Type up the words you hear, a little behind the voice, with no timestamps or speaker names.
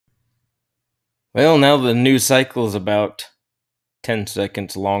Well, now the news cycle is about 10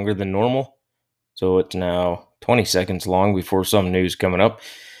 seconds longer than normal. So it's now 20 seconds long before some news coming up.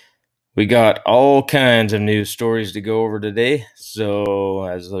 We got all kinds of news stories to go over today. So,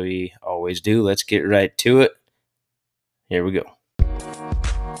 as we always do, let's get right to it. Here we go.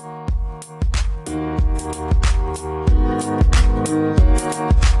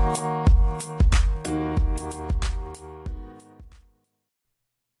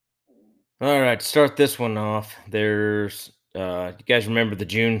 All right, to start this one off, you guys remember the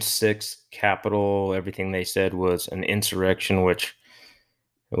June 6th Capitol? Everything they said was an insurrection, which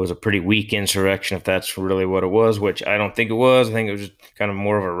it was a pretty weak insurrection, if that's really what it was, which I don't think it was. I think it was just kind of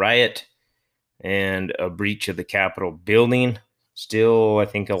more of a riot and a breach of the Capitol building. Still, I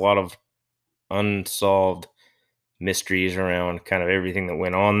think a lot of unsolved mysteries around kind of everything that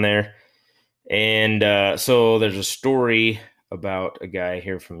went on there. And so there's a story about a guy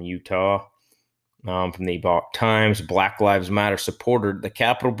here from Utah, from the Epoch Times. Black Lives Matter supporter. The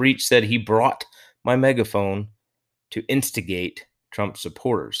Capitol breach said he brought my megaphone to instigate Trump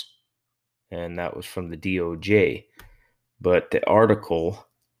supporters. And that was from the DOJ. But the article,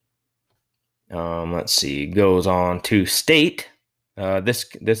 let's see, goes on to state,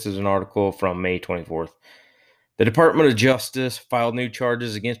 this is an article from May 24th. The Department of Justice filed new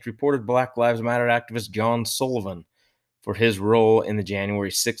charges against reported Black Lives Matter activist John Sullivan for his role in the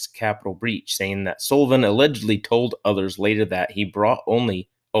January 6th Capitol breach, saying that Sullivan allegedly told others later that he brought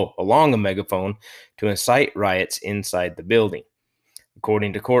along a megaphone to incite riots inside the building.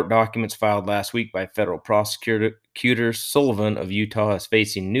 According to court documents filed last week by federal prosecutor Sullivan of Utah is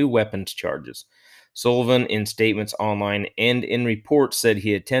facing new weapons charges. Sullivan, in statements online and in reports, said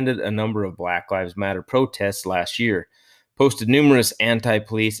he attended a number of Black Lives Matter protests last year, posted numerous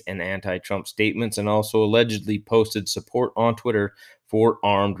anti-police and anti-Trump statements, and also allegedly posted support on Twitter for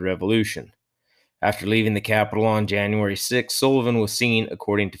armed revolution. After leaving the Capitol on January 6, Sullivan was seen,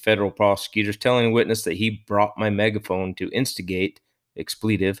 according to federal prosecutors, telling a witness that he brought my megaphone to instigate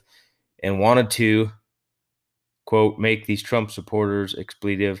expletive and wanted to, quote, make these Trump supporters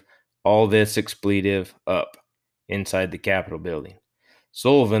expletive, all this expletive up inside the Capitol building.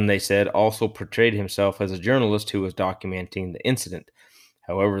 Sullivan, they said, also portrayed himself as a journalist who was documenting the incident.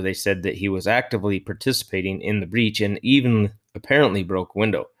 However, they said that he was actively participating in the breach and even apparently broke a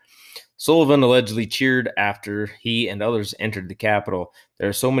window. Sullivan allegedly cheered after he and others entered the Capitol. There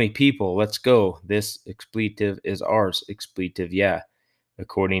are so many people. Let's go. This expletive is ours. Expletive, yeah,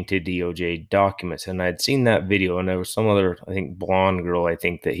 according to DOJ documents. And I'd seen that video, and there was some other, I think, blonde girl, I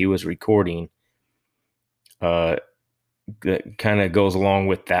think, that he was recording. That kind of goes along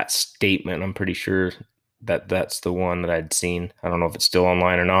with that statement. I'm pretty sure that that's the one that I'd seen. I don't know if it's still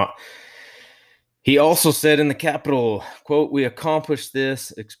online or not. He also said in the Capitol, quote, we accomplished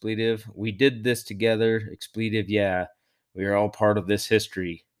this, expletive. We did this together, expletive, yeah. We are all part of this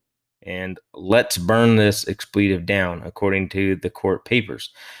history. And let's burn this expletive down, according to the court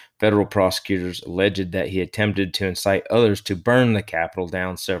papers. Federal prosecutors alleged that he attempted to incite others to burn the Capitol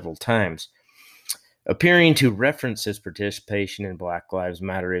down several times, appearing to reference his participation in Black Lives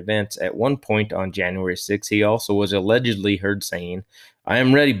Matter events. At one point on January 6th, he also was allegedly heard saying, I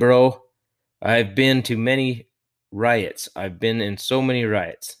am ready, bro. I've been to many riots. I've been in so many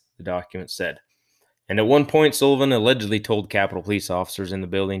riots, the document said. And at one point, Sullivan allegedly told Capitol police officers in the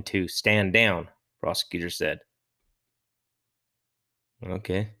building to stand down, prosecutors said.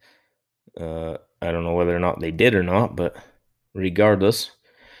 Okay. I don't know whether or not they did or not, but regardless.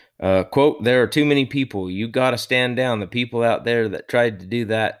 Quote, there are too many people. You got to stand down. The people out there that tried to do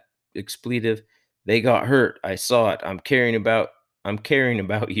that expletive, they got hurt. I saw it. I'm caring about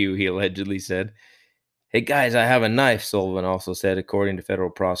you, he allegedly said. Hey guys, I have a knife, Sullivan also said, according to federal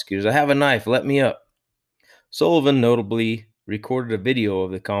prosecutors. I have a knife. Let me up. Sullivan notably recorded a video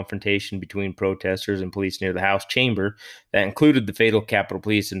of the confrontation between protesters and police near the House chamber that included the fatal Capitol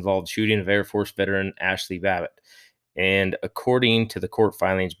Police-involved shooting of Air Force veteran Ashley Babbitt. And according to the court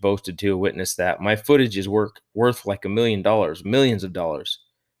filings, boasted to a witness that my footage is worth like $1 million, millions of dollars.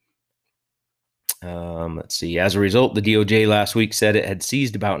 Let's see. As a result, the DOJ last week said it had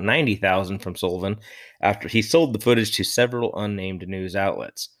seized about $90,000 from Sullivan after he sold the footage to several unnamed news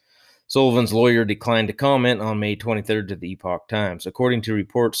outlets. Sullivan's lawyer declined to comment on May 23rd to the Epoch Times. According to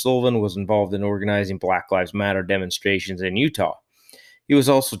reports, Sullivan was involved in organizing Black Lives Matter demonstrations in Utah. He was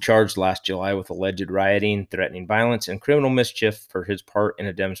also charged last July with alleged rioting, threatening violence, and criminal mischief for his part in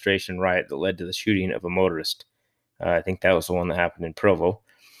a demonstration riot that led to the shooting of a motorist. I think that was the one that happened in Provo.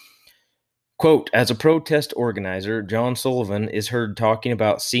 Quote, as a protest organizer, John Sullivan is heard talking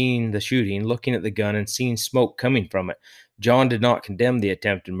about seeing the shooting, looking at the gun, and seeing smoke coming from it. John did not condemn the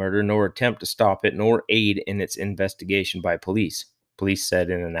attempted murder, nor attempt to stop it, nor aid in its investigation by police, police said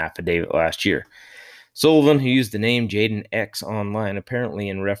in an affidavit last year. Sullivan, who used the name Jaden X online, apparently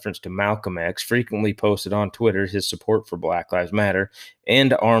in reference to Malcolm X, frequently posted on Twitter his support for Black Lives Matter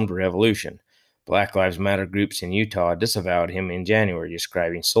and armed revolution. Black Lives Matter groups in Utah disavowed him in January,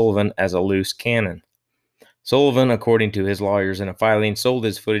 describing Sullivan as a loose cannon. Sullivan, according to his lawyers in a filing, sold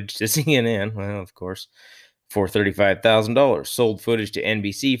his footage to CNN, well, of course, for $35,000, sold footage to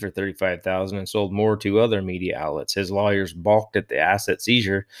NBC for $35,000, and sold more to other media outlets. His lawyers balked at the asset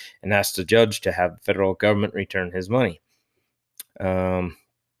seizure and asked the judge to have the federal government return his money.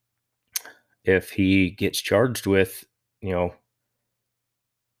 If he gets charged with,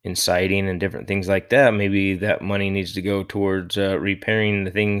 inciting and different things like that, maybe that money needs to go towards repairing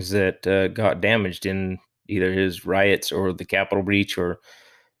the things that got damaged in either his riots or the Capitol breach or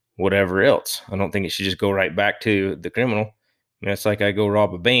whatever else. I don't think it should just go right back to the criminal. I mean, it's like I go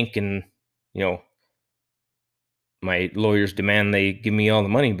rob a bank and, my lawyers demand they give me all the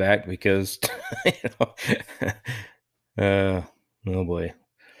money back because, oh boy.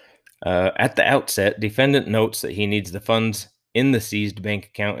 At the outset, defendant notes that he needs the funds in the seized bank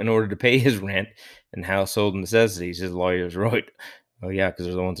account in order to pay his rent and household necessities, his lawyers wrote. Oh, yeah, because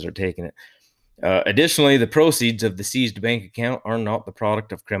they're the ones that are taking it. Additionally, the proceeds of the seized bank account are not the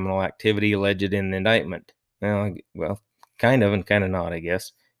product of criminal activity alleged in the indictment. Well, kind of and kind of not, I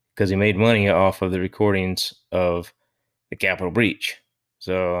guess, because he made money off of the recordings of the Capitol breach.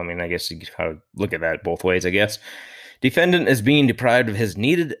 So, I mean, I guess you could look at that both ways, I guess. Defendant is being deprived of his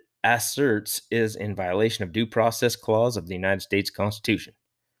needed asserts is in violation of due process clause of the United States Constitution.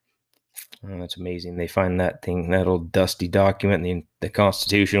 Oh, that's amazing. They find that old dusty document in the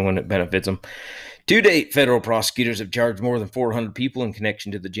Constitution when it benefits them. To date, federal prosecutors have charged more than 400 people in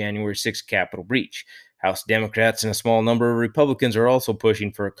connection to the January 6th Capitol breach. House Democrats and a small number of Republicans are also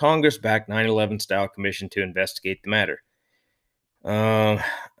pushing for a Congress-backed 9/11 style commission to investigate the matter. I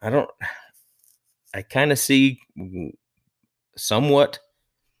kind of see somewhat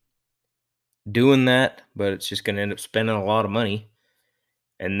doing that, but it's just going to end up spending a lot of money.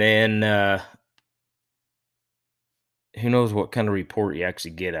 And then who knows what kind of report you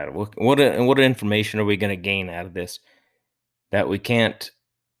actually get out of it. What information are we going to gain out of this that we can't?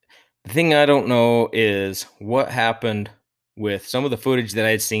 The thing I don't know is what happened with some of the footage that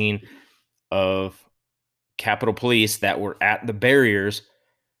I'd seen of Capitol Police that were at the barriers,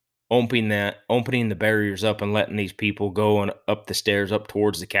 opening the barriers up and letting these people go and up the stairs up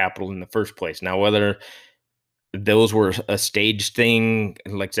towards the Capitol in the first place. Now, whether those were a staged thing,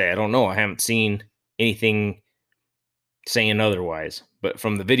 like I say, I don't know. I haven't seen anything saying otherwise. But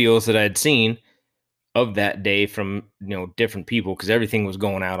from the videos that I'd seen of that day from, different people, because everything was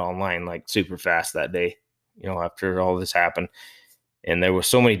going out online like super fast that day, after all this happened. And there were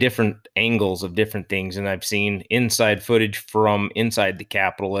so many different angles of different things. And I've seen inside footage from inside the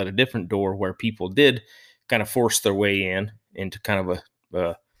Capitol at a different door where people did kind of force their way into kind of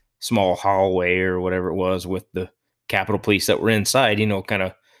a small hallway or whatever it was with the Capitol Police that were inside, kind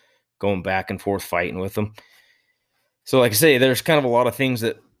of going back and forth fighting with them. So like I say, there's kind of a lot of things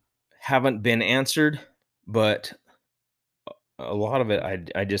that haven't been answered, but a lot of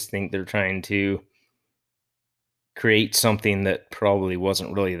it, I just think they're trying to create something that probably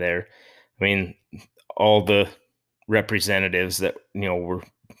wasn't really there. I mean, all the representatives that, were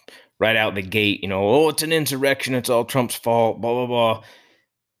right out the gate, oh, it's an insurrection, it's all Trump's fault, blah, blah,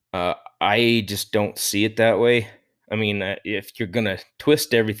 blah. I just don't see it that way. I mean, if you're going to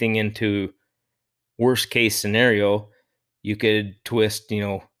twist everything into worst case scenario, you could twist,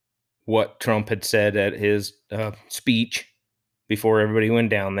 what Trump had said at his speech before everybody went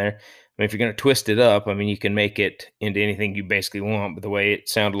down there. I mean, if you're going to twist it up, I mean, you can make it into anything you basically want. But the way it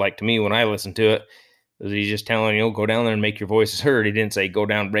sounded like to me when I listened to it was he's just telling you, go down there and make your voices heard. He didn't say go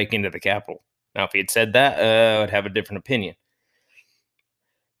down, break into the Capitol. Now, if he had said that, I would have a different opinion.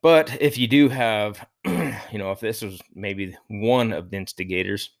 But if you do have, if this was maybe one of the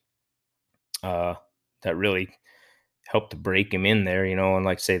instigators that really helped to break him in there, and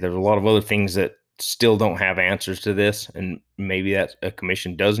like I say, there's a lot of other things that still don't have answers to this, and maybe that a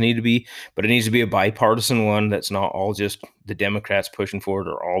commission does need to be, but it needs to be a bipartisan one that's not all just the Democrats pushing for it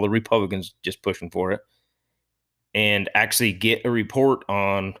or all the Republicans just pushing for it, and actually get a report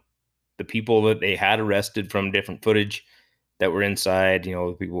on the people that they had arrested from different footage that were inside,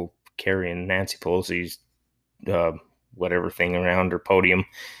 the people carrying Nancy Pelosi's whatever thing around her podium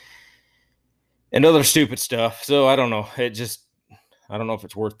and other stupid stuff. So I don't know. I don't know if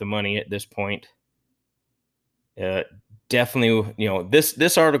it's worth the money at this point. Definitely,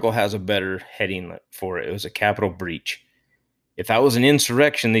 this article has a better heading for it. It was a Capitol breach. If that was an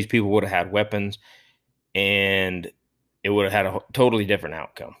insurrection, these people would have had weapons, and it would have had a totally different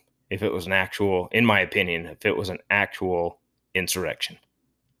outcome. If it was an actual, in my opinion, if it was an actual insurrection,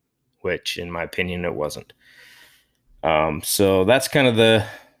 which in my opinion it wasn't. So that's kind of the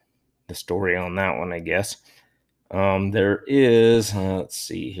story on that one, I guess. There is, let's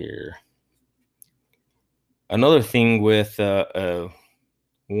see here, another thing with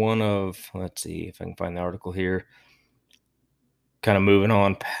one of, let's see if I can find the article here, kind of moving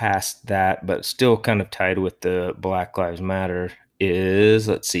on past that, but still kind of tied with the Black Lives Matter is,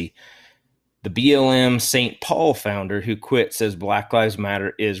 let's see, the BLM St. Paul founder who quit says Black Lives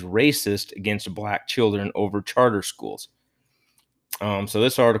Matter is racist against black children over charter schools. So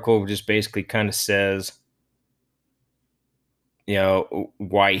this article just basically kind of says, you know,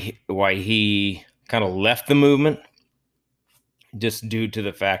 why he kind of left the movement, just due to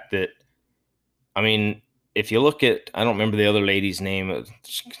the fact that, I mean, if you look at, I don't remember the other lady's name,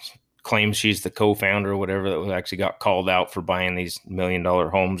 claims she's the co-founder or whatever, that was actually got called out for buying these $1 million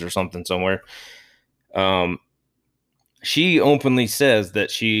homes or something somewhere. She openly says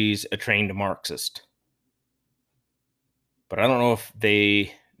that she's a trained Marxist, but I don't know if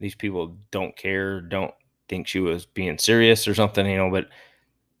these people don't care, don't think she was being serious or something, you know. But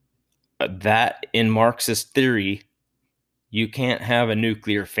that in Marxist theory, you can't have a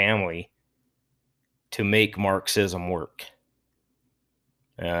nuclear family to make Marxism work.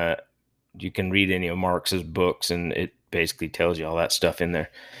 You can read any of Marx's books, and it basically tells you all that stuff in there.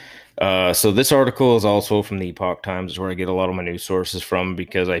 So this article is also from the Epoch Times, where I get a lot of my news sources from,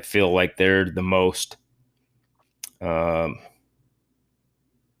 because I feel like they're the most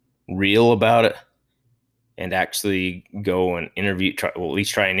real about it, and actually go and interview, at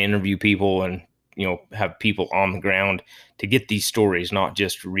least try and interview people, and, you know, have people on the ground to get these stories, not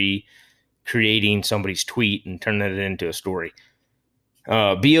just recreating somebody's tweet and turning it into a story.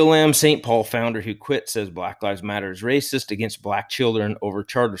 BLM St. Paul founder who quit says Black Lives Matter is racist against black children over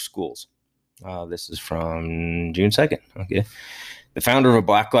charter schools. This is from June 2nd. Okay. The founder of a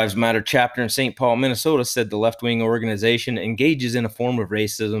Black Lives Matter chapter in St. Paul, Minnesota, said the left-wing organization engages in a form of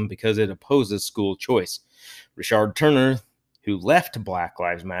racism because it opposes school choice. Richard Turner, who left Black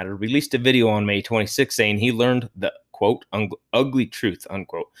Lives Matter, released a video on May 26 saying he learned the, quote, ugly truth,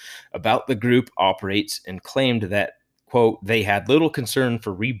 unquote, about the group operates, and claimed that, quote, they had little concern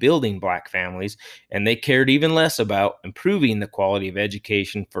for rebuilding black families, and they cared even less about improving the quality of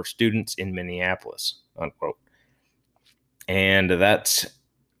education for students in Minneapolis, unquote. And that's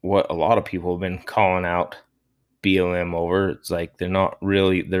what a lot of people have been calling out BLM over. It's like they're not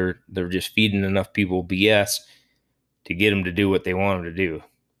really, they're just feeding enough people BS to get them to do what they want them to do.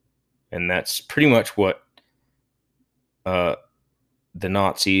 And that's pretty much what the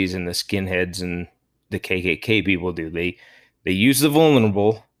Nazis and the skinheads and the KKK people do. They use the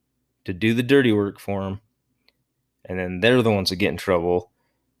vulnerable to do the dirty work for them, and then they're the ones that get in trouble,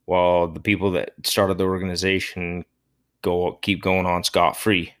 while the people that started the organization keep going on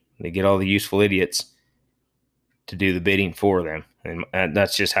scot-free. They get all the useful idiots to do the bidding for them, and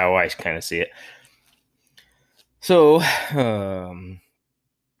that's just how I kind of see it. So,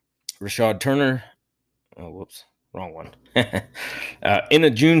 Rashad Turner, wrong one. In a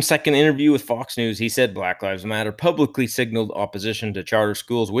June 2nd interview with Fox News, he said Black Lives Matter publicly signaled opposition to charter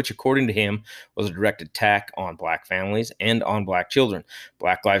schools, which, according to him, was a direct attack on black families and on black children.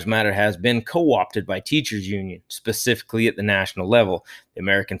 Black Lives Matter has been co-opted by teachers' unions, specifically at the national level, the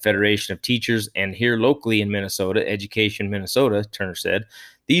American Federation of Teachers, and here locally in Minnesota, Education Minnesota, Turner said.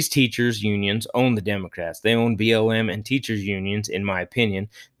 These teachers' unions own the Democrats. They own BLM and teachers' unions, in my opinion.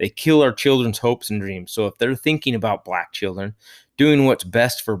 They kill our children's hopes and dreams. So if they're thinking about black children, doing what's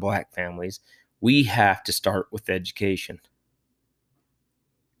best for black families, we have to start with education.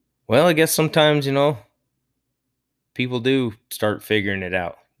 Well, I guess sometimes, you know, people do start figuring it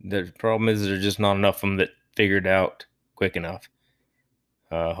out. The problem is there's just not enough of them that figure it out quick enough.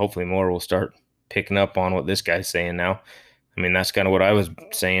 Hopefully more will start picking up on what this guy's saying now. I mean, that's kind of what I was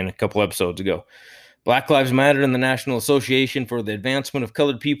saying a couple episodes ago. Black Lives Matter and the National Association for the Advancement of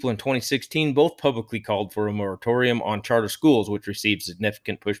Colored People in 2016 both publicly called for a moratorium on charter schools, which received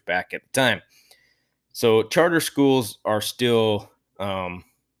significant pushback at the time. So charter schools are still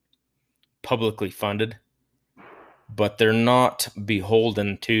publicly funded, but they're not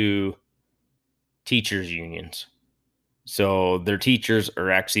beholden to teachers' unions. So their teachers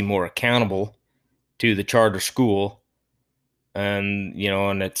are actually more accountable to the charter school. And, you know,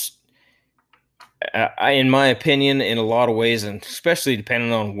 and it's, in my opinion, in a lot of ways, and especially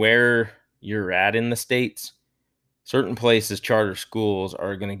depending on where you're at in the States, certain places, charter schools,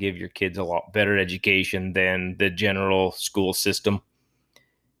 are going to give your kids a lot better education than the general school system,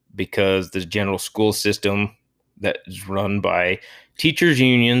 because the general school system that is run by teachers'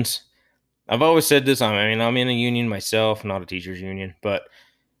 unions. I've always said this. I mean, I'm in a union myself, not a teachers' union, but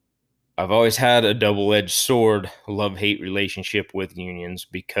I've always had a double-edged sword love-hate relationship with unions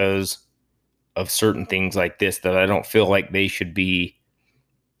because of certain things like this, that I don't feel like they should be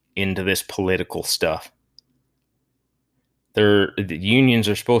into this political stuff. The unions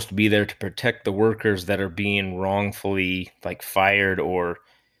are supposed to be there to protect the workers that are being wrongfully fired, or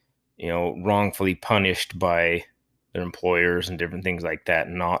wrongfully punished by their employers and different things like that,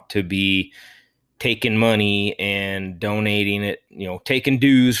 not to be taking money and donating it, taking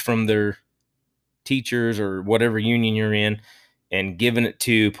dues from their teachers or whatever union you're in and giving it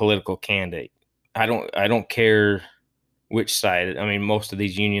to political candidate. I don't care which side. I mean, most of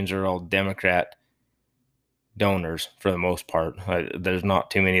these unions are all Democrat donors for the most part. There's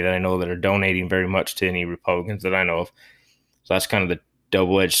not too many that I know that are donating very much to any Republicans that I know of. So that's kind of the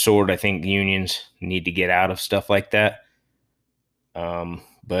double-edged sword. I think unions need to get out of stuff like that.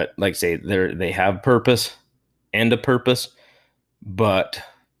 But like I say, they have purpose and a purpose, but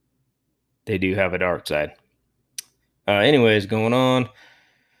they do have a dark side. Anyways, going on.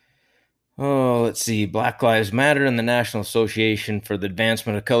 Oh, let's see. Black Lives Matter and the National Association for the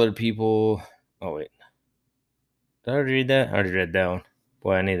Advancement of Colored People. Oh, wait. Did I already read that? I already read that one.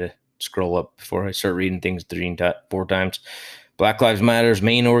 Boy, I need to scroll up before I start reading things 4 times. Black Lives Matter's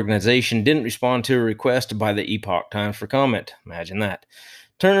main organization didn't respond to a request by the Epoch Times for comment. Imagine that.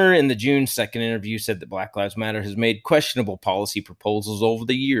 Turner, in the June 2nd interview, said that Black Lives Matter has made questionable policy proposals over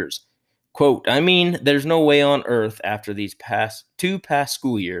the years. Quote, I mean, there's no way on earth after these two past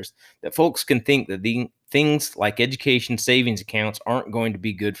school years that folks can think that things like education savings accounts aren't going to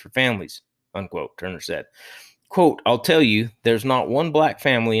be good for families, unquote, Turner said. Quote, I'll tell you, there's not one black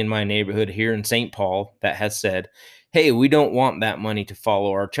family in my neighborhood here in St. Paul that has said, hey, we don't want that money to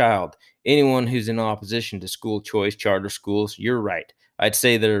follow our child. Anyone who's in opposition to school choice charter schools, you're right. I'd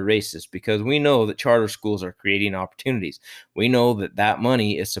say they're racist, because we know that charter schools are creating opportunities. We know that that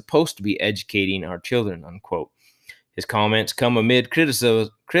money is supposed to be educating our children, unquote. His comments come amid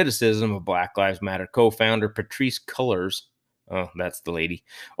criticism of Black Lives Matter co-founder Patrisse Cullors, oh, that's the lady,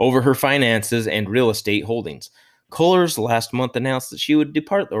 over her finances and real estate holdings. Cullors last month announced that she would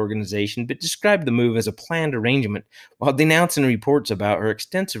depart the organization, but described the move as a planned arrangement, while denouncing reports about her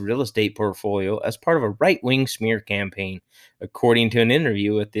extensive real estate portfolio as part of a right-wing smear campaign, according to an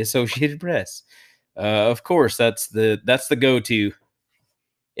interview with the Associated Press. Of course, that's the go-to.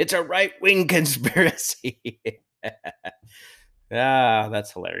 It's a right-wing conspiracy.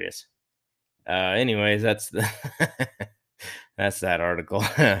 That's hilarious. Anyways, that's that's that article.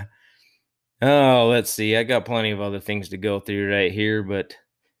 Oh, let's see. I got plenty of other things to go through right here, but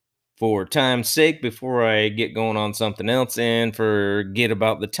for time's sake, before I get going on something else and forget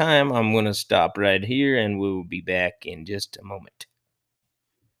about the time, I'm going to stop right here and we'll be back in just a moment.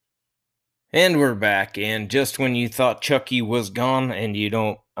 And we're back. And just when you thought Chucky was gone, and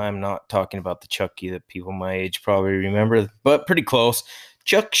I'm not talking about the Chucky that people my age probably remember, but pretty close.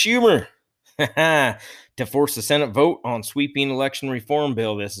 Chuck Schumer to force the Senate vote on sweeping election reform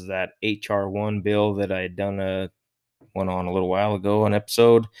bill. This is that HR 1 bill that I had done one on a little while ago, an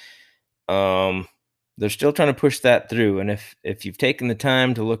episode. They're still trying to push that through. And if you've taken the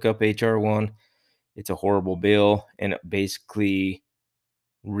time to look up HR 1, it's a horrible bill, and it basically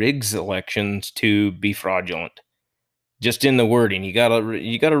rigs elections to be fraudulent. Just in the wording, you gotta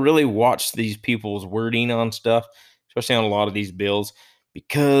really watch these people's wording on stuff, especially on a lot of these bills,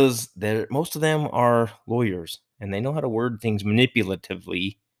 because most of them are lawyers and they know how to word things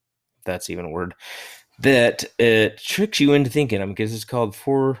manipulatively, if that's even a word, that it tricks you into thinking them, because it's called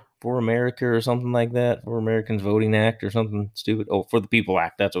For America or something like that, For Americans Voting Act or something stupid. Oh, For the People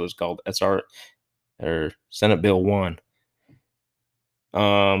Act, that's what it's called. SR or Senate Bill 1.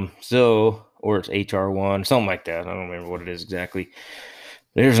 Or it's HR 1, something like that. I don't remember what it is exactly.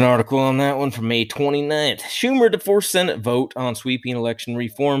 There's an article on that one from May 29th. Schumer to force Senate vote on sweeping election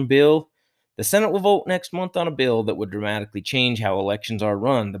reform bill. The Senate will vote next month on a bill that would dramatically change how elections are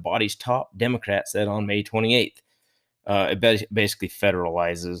run, the body's top Democrat said on May 28th. It basically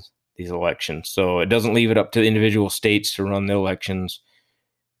federalizes these elections, so it doesn't leave it up to individual states to run the elections,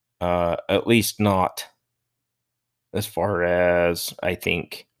 at least not as far as, I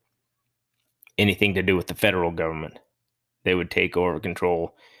think, anything to do with the federal government. They would take over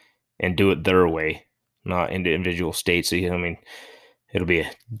control and do it their way, not individual states. I mean, it'll be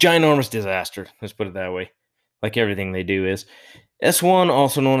a ginormous disaster. Let's put it that way. like everything they do is. S1,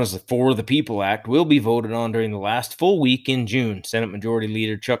 also known as the For the People Act, will be voted on during the last full week in June, Senate Majority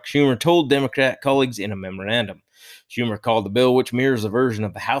Leader Chuck Schumer told Democrat colleagues in a memorandum. Schumer called the bill, which mirrors a version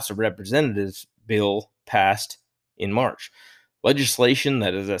of the House of Representatives bill passed in March, legislation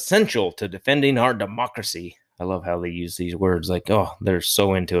that is essential to defending our democracy. I love how they use these words like, oh, they're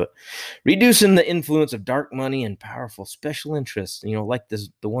so into it. Reducing the influence of dark money and powerful special interests, like the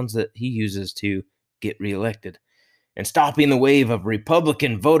ones that he uses to get reelected, and stopping the wave of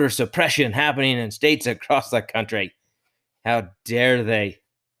Republican voter suppression happening in states across the country. How dare they?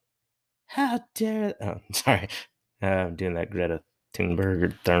 How dare? Oh, sorry. I'm doing that Greta Thunberg or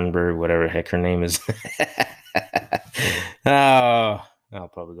Thunberg, whatever the heck her name is. Oh, I'll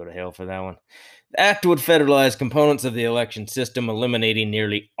probably go to hell for that one. The act would federalize components of the election system, eliminating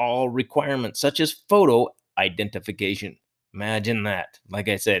nearly all requirements, such as photo identification. Imagine that. Like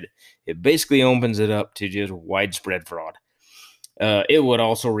I said, it basically opens it up to just widespread fraud. It would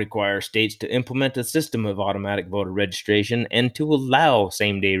also require states to implement a system of automatic voter registration and to allow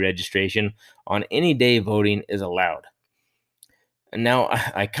same day registration on any day voting is allowed. And now,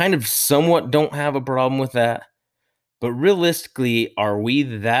 I kind of somewhat don't have a problem with that, but realistically, are we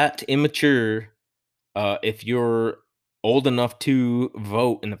that immature if you're old enough to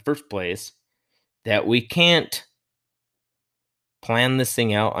vote in the first place that we can't plan this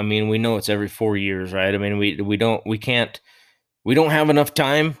thing out? I mean, we know it's every 4 years, right? I mean, we don't have enough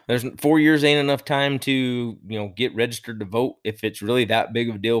time. There's 4 years ain't enough time to, get registered to vote. If it's really that big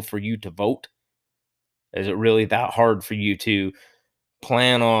of a deal for you to vote, is it really that hard for you to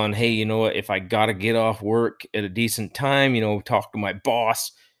plan on, hey, you know what, if I got to get off work at a decent time, talk to my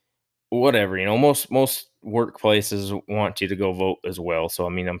boss, whatever, most workplaces want you to go vote as well. So, I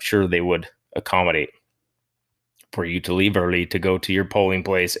mean, I'm sure they would accommodate for you to leave early to go to your polling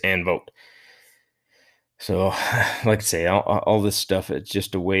place and vote. So, like I say, all this stuff, it's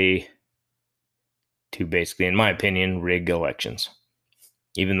just a way to basically, in my opinion, rig elections.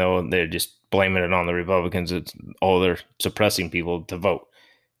 Even though they're just blaming it on the Republicans, they're suppressing people to vote,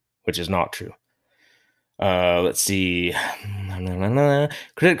 which is not true. Let's see.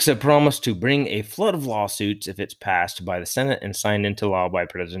 Critics have promised to bring a flood of lawsuits if it's passed by the Senate and signed into law by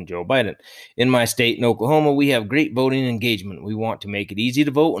President Joe Biden. In my state, in Oklahoma, we have great voting engagement. We want to make it easy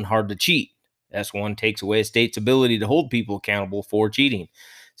to vote and hard to cheat. S1 takes away a state's ability to hold people accountable for cheating.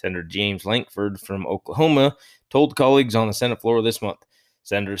 Senator James Lankford from Oklahoma told colleagues on the Senate floor this month.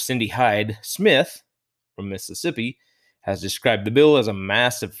 Senator Cindy Hyde Smith from Mississippi has described the bill as a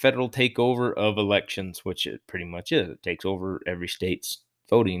massive federal takeover of elections, which it pretty much is. It takes over every state's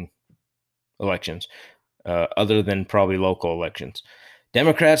voting elections, other than probably local elections.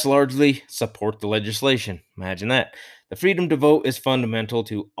 Democrats largely support the legislation. Imagine that. The freedom to vote is fundamental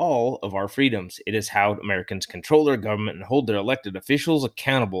to all of our freedoms. It is how Americans control their government and hold their elected officials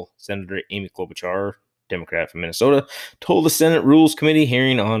accountable, Senator Amy Klobuchar, Democrat from Minnesota, told the Senate Rules Committee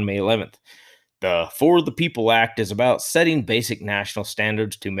hearing on May 11th. The For the People Act is about setting basic national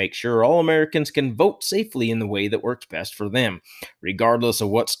standards to make sure all Americans can vote safely in the way that works best for them, regardless of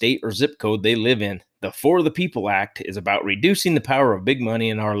what state or zip code they live in. The For the People Act is about reducing the power of big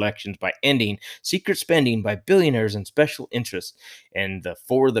money in our elections by ending secret spending by billionaires and special interests. And the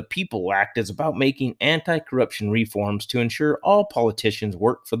For the People Act is about making anti-corruption reforms to ensure all politicians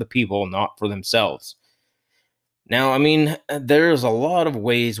work for the people, not for themselves. Now, I mean, there's a lot of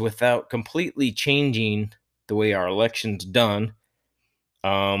ways without completely changing the way our election's done,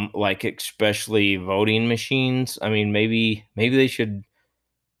 like especially voting machines. I mean, maybe they should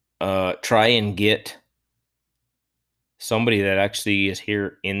try and get somebody that actually is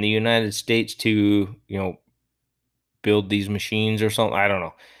here in the United States to, build these machines or something. I don't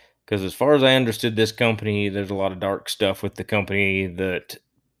know. Because as far as I understood this company, there's a lot of dark stuff with the company that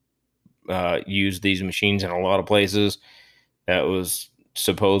used these machines in a lot of places. That was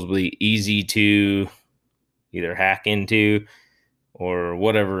supposedly easy to either hack into or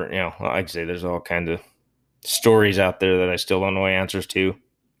whatever. Like I say, there's all kinds of stories out there that I still don't know answers to.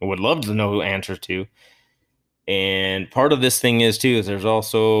 I would love to know answers to. And part of this thing is there's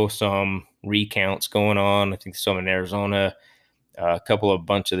also some recounts going on. I think some in Arizona, a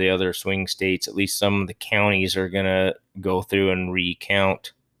bunch of the other swing states, at least some of the counties are going to go through and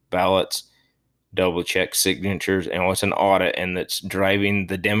recount ballots, double check signatures, and it's an audit, and that's driving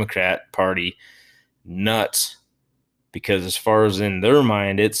the Democrat Party nuts, because as far as in their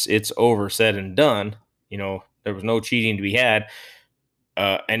mind, it's over, said and done. There was no cheating to be had.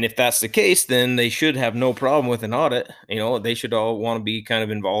 And if that's the case, then they should have no problem with an audit. They should all want to be kind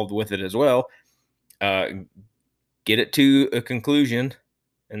of involved with it as well. Get it to a conclusion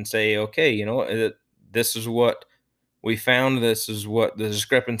and say, okay, this is what we found. This is what the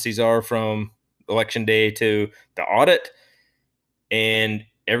discrepancies are from election day to the audit. And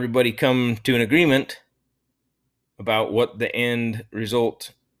everybody come to an agreement about what the end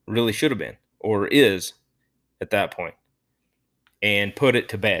result really should have been or is at that point, and put it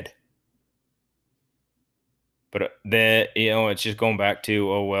to bed. But that, it's just going back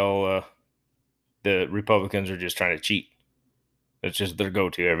to, the Republicans are just trying to cheat. It's just their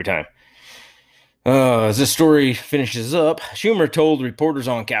go-to every time. As this story finishes up, Schumer told reporters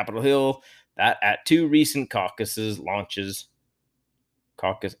on Capitol Hill that at two recent caucus lunches,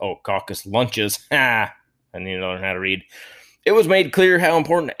 I need to learn how to read. It was made clear how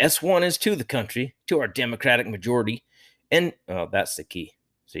important S1 is to the country, to our Democratic majority, and that's the key.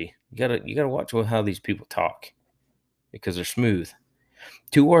 See, you gotta watch how these people talk, because they're smooth.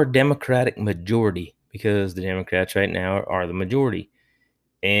 To our Democratic majority, because the Democrats right now are the majority.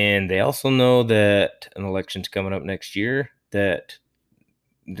 And they also know that an election's coming up next year, that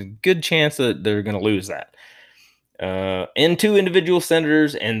the good chance that they're going to lose that. And two individual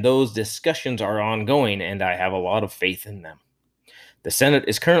senators, and those discussions are ongoing, and I have a lot of faith in them. The Senate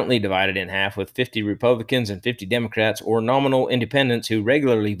is currently divided in half, with 50 Republicans and 50 Democrats or nominal independents who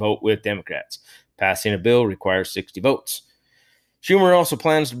regularly vote with Democrats. Passing a bill requires 60 votes. Schumer also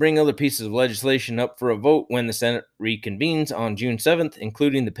plans to bring other pieces of legislation up for a vote when the Senate reconvenes on June 7th,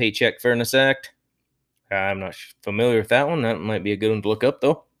 including the Paycheck Fairness Act. I'm not familiar with that one. That might be a good one to look up,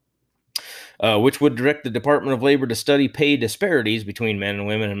 though. Which would direct the Department of Labor to study pay disparities between men and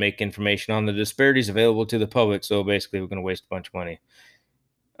women and make information on the disparities available to the public. So basically, we're going to waste a bunch of money.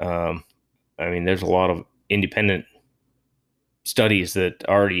 There's a lot of independent studies that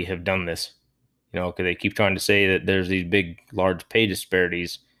already have done this. Because they keep trying to say that there's these big, large pay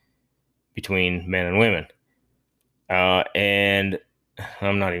disparities between men and women. And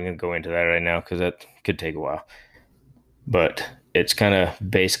I'm not even going to go into that right now because that could take a while. But it's kind of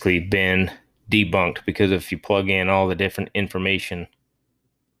basically been debunked, because if you plug in all the different information,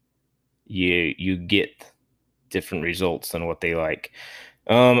 you get different results than what they like.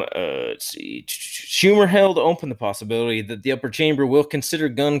 Let's see. Schumer held open the possibility that the upper chamber will consider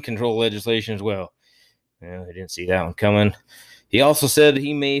gun control legislation as well. Well, they didn't see that one coming. He also said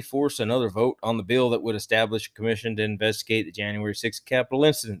he may force another vote on the bill that would establish a commission to investigate the January 6th Capitol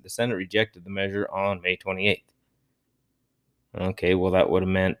incident. The Senate rejected the measure on May 28th. Okay, well, that would have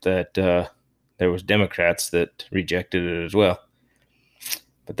meant that there was Democrats that rejected it as well.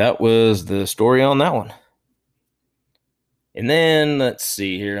 But that was the story on that one. And then, let's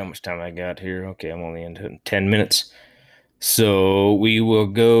see here, how much time I got here. Okay, I'm only into 10 minutes. So we will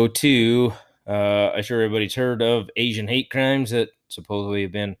go to, I'm sure everybody's heard of Asian hate crimes that supposedly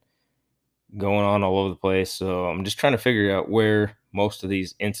have been going on all over the place. So I'm just trying to figure out where most of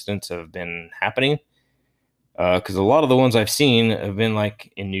these incidents have been happening. Because a lot of the ones I've seen have been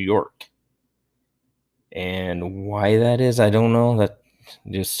like in New York. And why that is, I don't know. That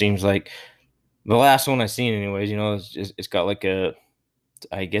just seems like the last one I've seen anyways, it's got like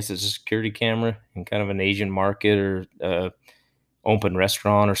I guess it's a security camera in kind of an Asian market or open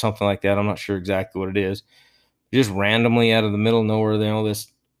restaurant or something like that. I'm not sure exactly what it is. Just randomly out of the middle of nowhere,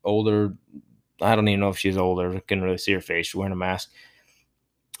 this older, I don't even know if she's older. I couldn't really see her face. She's wearing a mask.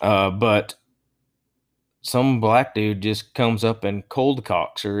 But some black dude just comes up and cold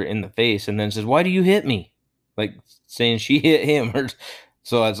cocks her in the face and then says, "Why do you hit me?" Like saying she hit him.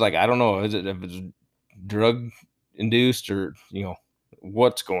 So it's like, I don't know. If it's drug induced or,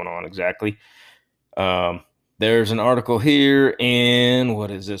 what's going on exactly. There's an article here in, what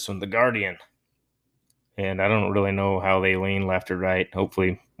is this one? The Guardian. And I don't really know how they lean left or right.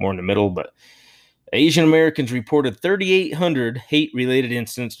 Hopefully more in the middle, but Asian Americans reported 3,800 hate-related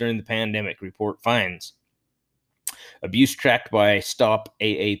incidents during the pandemic, report finds. Abuse tracked by Stop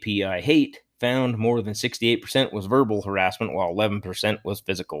AAPI Hate found more than 68% was verbal harassment, while 11% was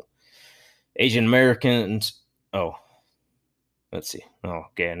physical. Asian Americans, let's see.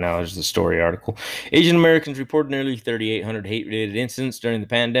 Okay, now there's the story article. Asian Americans reported nearly 3,800 hate-related incidents during the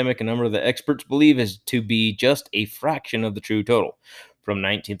pandemic, a number that experts believe is to be just a fraction of the true total. From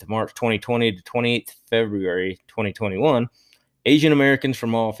 19th of March 2020 to 28th February 2021, Asian Americans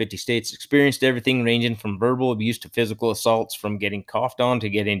from all 50 states experienced everything ranging from verbal abuse to physical assaults, from getting coughed on to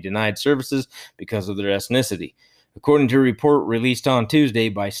getting denied services because of their ethnicity. According to a report released on Tuesday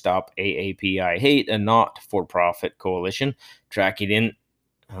by Stop AAPI Hate, a not-for-profit coalition tracking in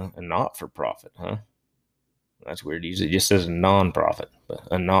a not-for-profit, huh? That's weird. Usually it just says a non-profit, but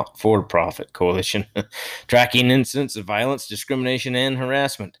a not-for-profit coalition tracking incidents of violence, discrimination, and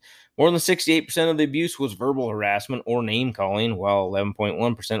harassment. More than 68% of the abuse was verbal harassment or name-calling, while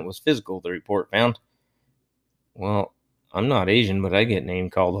 11.1% was physical, the report found. Well, I'm not Asian, but I get name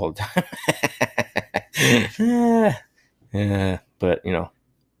called all the time. Yeah, but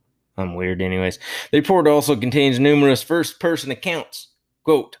I'm weird anyways. The report also contains numerous first-person accounts.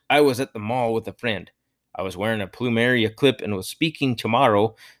 Quote, I was at the mall with a friend. I was wearing a plumeria clip and was speaking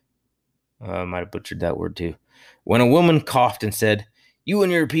tomorrow. I might have butchered that word too. When a woman coughed and said, you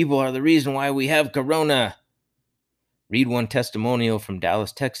and your people are the reason why we have corona. Read one testimonial from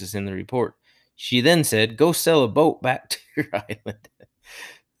Dallas, Texas in the report. She then said, go sell a boat back to your island.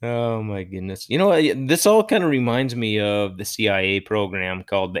 Oh my goodness. You know what? This all kind of reminds me of the CIA program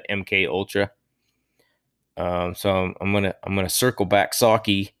called the MK Ultra. So I'm gonna circle back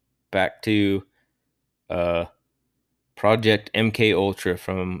Saki back to uh, Project MK Ultra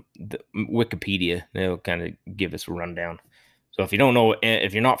from the Wikipedia. They'll kind of give us a rundown. So if you don't know,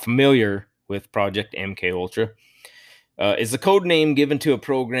 if you're not familiar with Project MK Ultra, is the code name given to a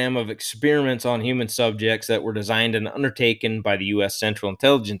program of experiments on human subjects that were designed and undertaken by the U.S. Central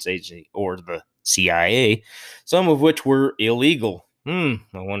Intelligence Agency, or the CIA, some of which were illegal. I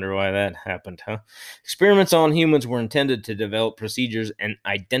wonder why that happened, huh? Experiments on humans were intended to develop procedures and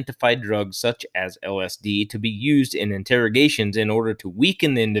identify drugs such as LSD to be used in interrogations in order to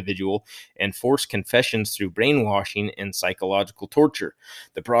weaken the individual and force confessions through brainwashing and psychological torture.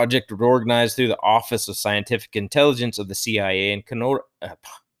 The project was organized through the Office of Scientific Intelligence of the CIA and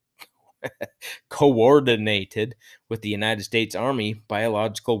coordinated with the United States Army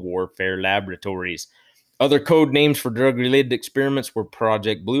Biological Warfare Laboratories. Other code names for drug-related experiments were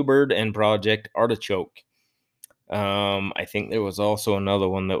Project Bluebird and Project Artichoke. I think there was also another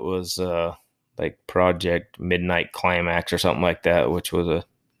one that was like Project Midnight Climax or something like that, which was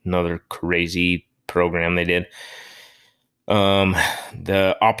another crazy program they did.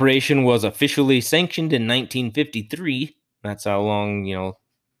 The operation was officially sanctioned in 1953. That's how long,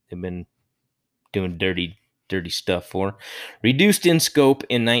 they've been doing dirty stuff for. Reduced in scope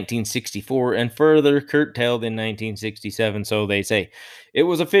in 1964 and further curtailed in 1967, so they say. It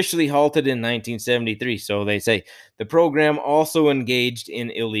was officially halted in 1973, so they say. The program also engaged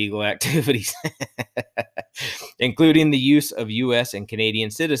in illegal activities, including the use of U.S. and Canadian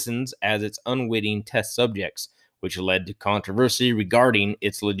citizens as its unwitting test subjects, which led to controversy regarding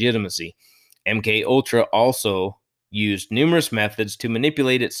its legitimacy. MK Ultra also used numerous methods to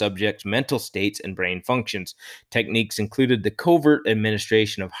manipulate its subjects' mental states and brain functions. Techniques included the covert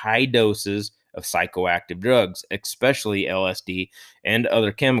administration of high doses of psychoactive drugs, especially LSD and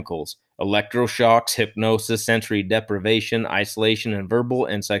other chemicals, electroshocks, hypnosis, sensory deprivation, isolation, and verbal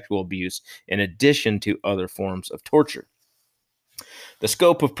and sexual abuse, in addition to other forms of torture. The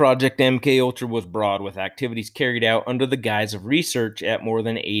scope of Project MK Ultra was broad, with activities carried out under the guise of research at more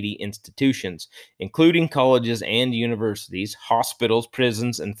than 80 institutions, including colleges and universities, hospitals,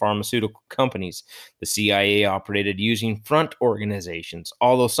 prisons, and pharmaceutical companies. The CIA operated using front organizations,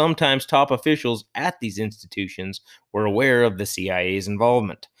 although sometimes top officials at these institutions were aware of the CIA's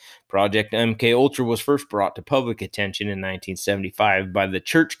involvement. Project MK Ultra was first brought to public attention in 1975 by the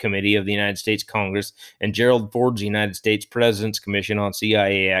Church Committee of the United States Congress and Gerald Ford's United States President's Commission on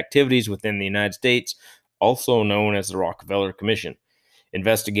CIA Activities within the United States, also known as the Rockefeller Commission.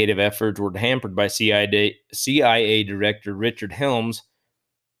 Investigative efforts were hampered by CIA Director Richard Helms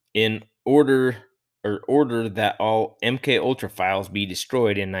in order that all MK Ultra files be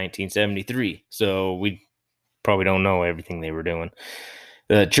destroyed in 1973. So we probably don't know everything they were doing.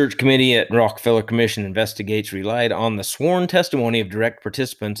 The Church Committee at Rockefeller Commission investigates relied on the sworn testimony of direct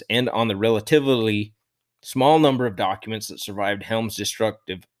participants and on the relatively small number of documents that survived Helms'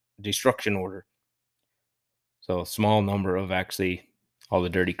 destruction order. So a small number of actually all the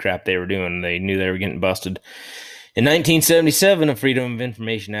dirty crap they were doing. They knew they were getting busted. In 1977, a Freedom of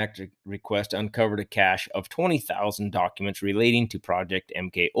Information Act request uncovered a cache of 20,000 documents relating to Project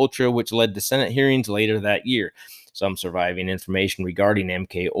MK Ultra, which led to Senate hearings later that year. Some surviving information regarding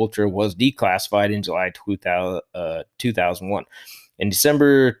MK Ultra was declassified in July 2001. In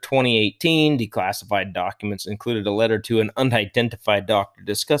December 2018, declassified documents included a letter to an unidentified doctor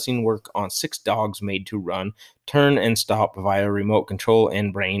discussing work on 6 dogs made to run, turn, and stop via remote control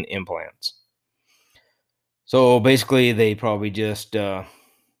and brain implants. So basically, they probably just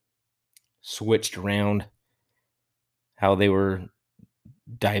switched around how they were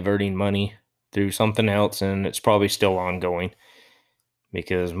diverting money through something else, and it's probably still ongoing,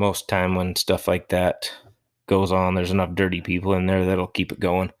 because most time when stuff like that goes on, there's enough dirty people in there that'll keep it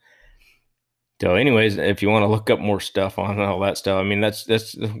going. So anyways, if you want to look up more stuff on all that stuff, I mean, that's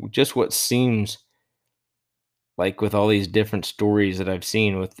just what seems like with all these different stories that I've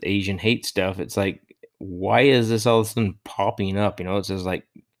seen with Asian hate stuff. It's like, why is this all of a sudden popping up? It's just like,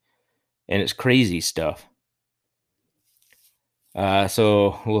 and it's crazy stuff.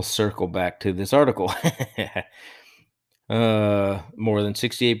 So we'll circle back to this article. More than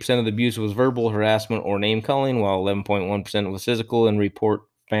 68% of the abuse was verbal harassment or name calling, while 11.1% was physical. And the report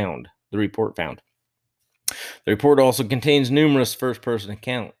found. The report also contains numerous first-person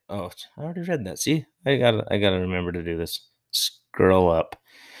account. Oh, I already read that. See, I gotta remember to do this. Scroll up.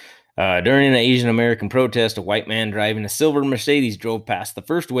 During an Asian American protest, a white man driving a silver Mercedes drove past the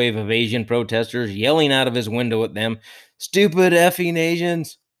first wave of Asian protesters, yelling out of his window at them, "Stupid effing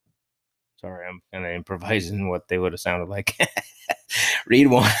Asians!" Sorry, I'm kind of improvising what they would have sounded like. Read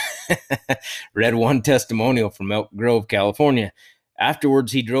one. Read one testimonial from Elk Grove, California.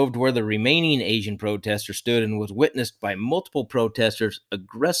 Afterwards, he drove to where the remaining Asian protester stood and was witnessed by multiple protesters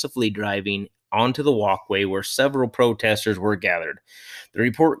aggressively driving onto the walkway where several protesters were gathered. The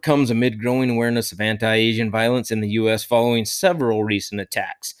report comes amid growing awareness of anti-Asian violence in the U.S. following several recent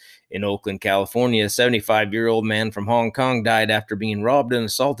attacks. In Oakland, California, a 75-year-old man from Hong Kong died after being robbed and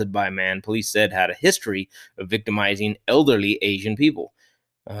assaulted by a man police said had a history of victimizing elderly Asian people.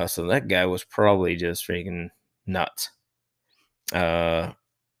 So that guy was probably just freaking nuts.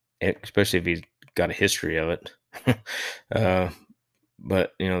 Especially if he's got a history of it.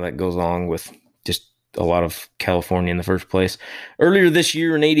 But, that goes along with just a lot of California in the first place. Earlier this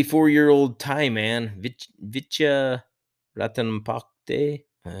year, an 84-year-old Thai man, Vicha Ratanpakte,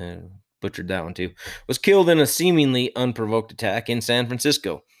 butchered that one too, was killed in a seemingly unprovoked attack in San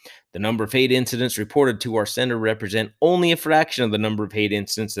Francisco. The number of hate incidents reported to our center represent only a fraction of the number of hate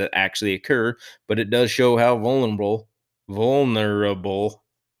incidents that actually occur, but it does show how vulnerable, man,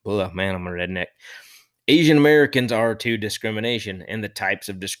 I'm a redneck, Asian Americans are to discrimination and the types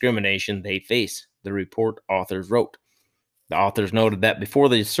of discrimination they face, the report authors wrote. The authors noted that before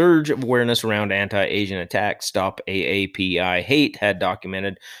the surge of awareness around anti-Asian attacks, Stop AAPI Hate had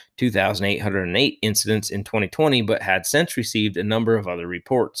documented 2,808 incidents in 2020, but had since received a number of other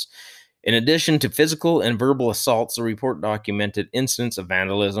reports. In addition to physical and verbal assaults, the report documented incidents of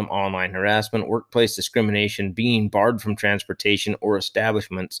vandalism, online harassment, workplace discrimination, being barred from transportation or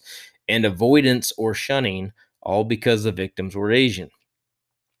establishments, and avoidance or shunning, all because the victims were Asian.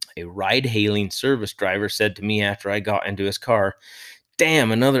 A ride-hailing service driver said to me after I got into his car,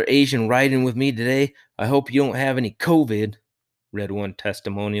 "Damn, another Asian riding with me today. I hope you don't have any COVID," read one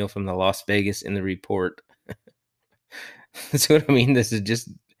testimonial from the Las Vegas in the report. That's what I mean.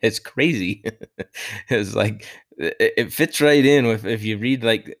 It's crazy. It's like, it fits right in with, if you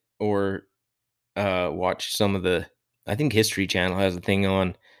read or watch some of I think History Channel has a thing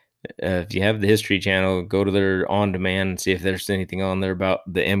on. If you have the History Channel, go to their on demand and see if there's anything on there about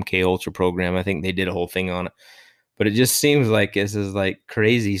the MK Ultra program. I think they did a whole thing on it, but it just seems like this is like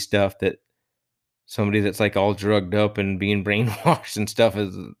crazy stuff that somebody that's like all drugged up and being brainwashed and stuff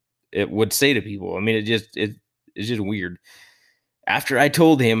it would say to people. I mean, it's just weird. After I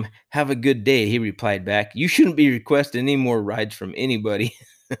told him, "Have a good day," he replied back, "You shouldn't be requesting any more rides from anybody."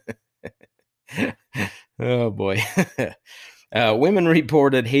 Oh boy. Women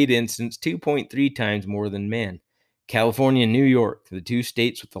reported hate incidents 2.3 times more than men. California and New York, the two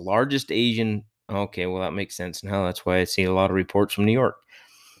states with the largest Asian. Okay, well, that makes sense now. That's why I see a lot of reports from New York.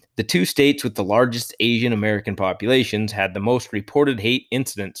 The two states with the largest Asian American populations had the most reported hate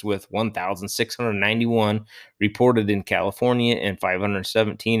incidents, with 1,691 reported in California and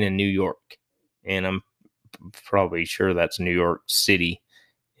 517 in New York. And I'm probably sure that's New York City,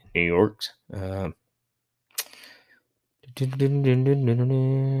 New York.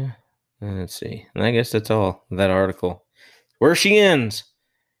 Let's see. And I guess that's all that article. Where she ends.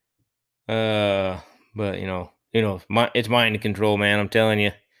 But it's mind control, man. I'm telling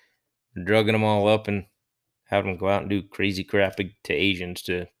you, drugging them all up and having them go out and do crazy crap to Asians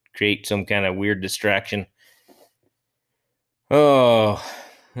to create some kind of weird distraction. Oh,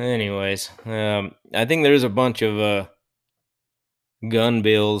 anyways, I think there's a bunch of gun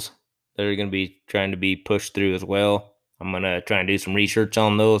bills that are going to be trying to be pushed through as well. I'm going to try and do some research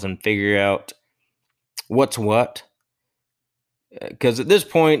on those and figure out what's what. Because at this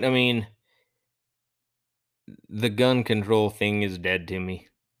point, I mean, the gun control thing is dead to me.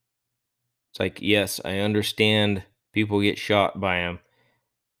 It's like, yes, I understand people get shot by them.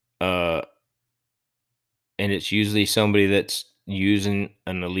 And it's usually somebody that's using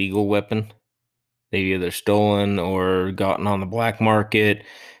an illegal weapon. They've either stolen or gotten on the black market.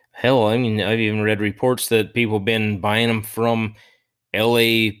 Hell, I mean, I've even read reports that people have been buying them from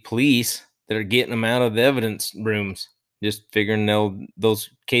LA police that are getting them out of the evidence rooms, just figuring those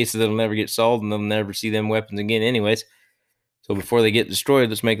cases that'll never get solved and they'll never see them weapons again anyways. So before they get destroyed,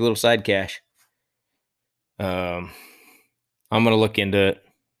 let's make a little side cash. I'm going to look into it.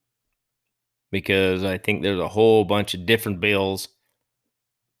 because I think there's a whole bunch of different bills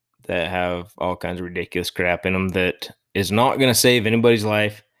that have all kinds of ridiculous crap in them that is not going to save anybody's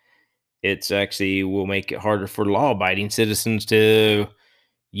life. It's actually will make it harder for law-abiding citizens to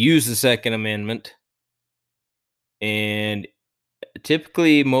use the Second Amendment. And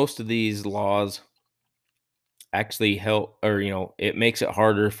typically, most of these laws actually help, or it makes it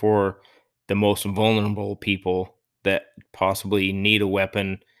harder for the most vulnerable people that possibly need a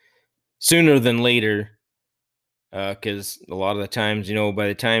weapon sooner than later. Because a lot of the times, by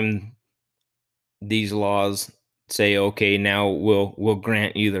the time these laws say, okay, now we'll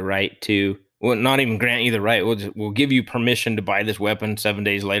grant you the right to, well, not even grant you the right, we'll give you permission to buy this weapon 7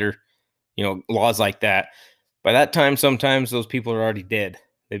 days later, laws like that. By that time, sometimes those people are already dead.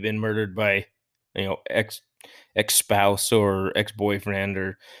 They've been murdered by, ex spouse or ex boyfriend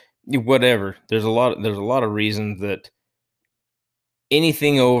or whatever. There's a lot of reasons that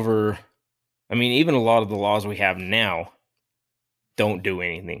anything over, I mean, even a lot of the laws we have now don't do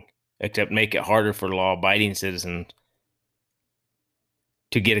anything except make it harder for law abiding citizens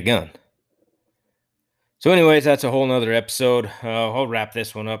to get a gun. So, anyways, that's a whole nother episode. I'll wrap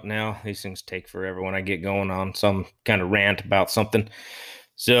this one up now. These things take forever when I get going on some kind of rant about something.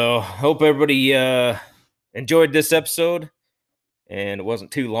 So, hope everybody enjoyed this episode, and it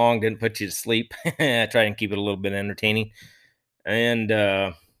wasn't too long. Didn't put you to sleep. I try and keep it a little bit entertaining. And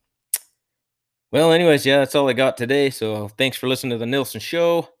well, anyways, yeah, that's all I got today. So, thanks for listening to the Nilsson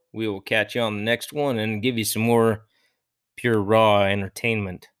Show. We will catch you on the next one and give you some more pure raw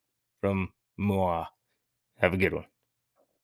entertainment from moi. Have a good one.